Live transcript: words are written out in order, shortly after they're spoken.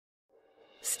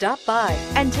Stop by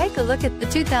and take a look at the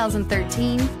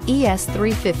 2013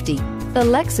 ES350. The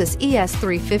Lexus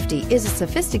ES350 is a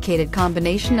sophisticated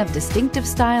combination of distinctive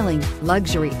styling,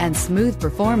 luxury, and smooth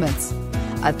performance.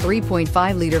 A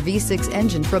 3.5-liter V6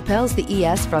 engine propels the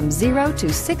ES from 0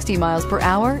 to 60 miles per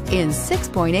hour in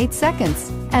 6.8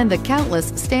 seconds. And the countless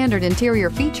standard interior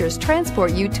features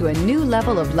transport you to a new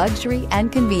level of luxury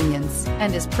and convenience,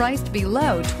 and is priced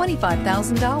below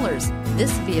 $25,000.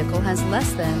 This vehicle has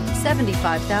less than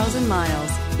 75,000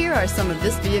 miles. Here are some of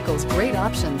this vehicle's great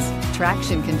options: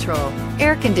 traction control,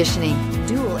 air conditioning,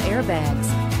 dual airbags,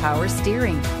 power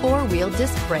steering, 4-wheel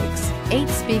disc brakes, 8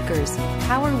 speakers,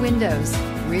 power windows,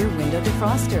 rear window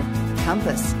defroster,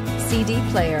 compass, CD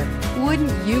player.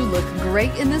 Wouldn't you look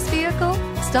great in this vehicle?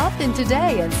 Stop in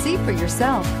today and see for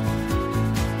yourself.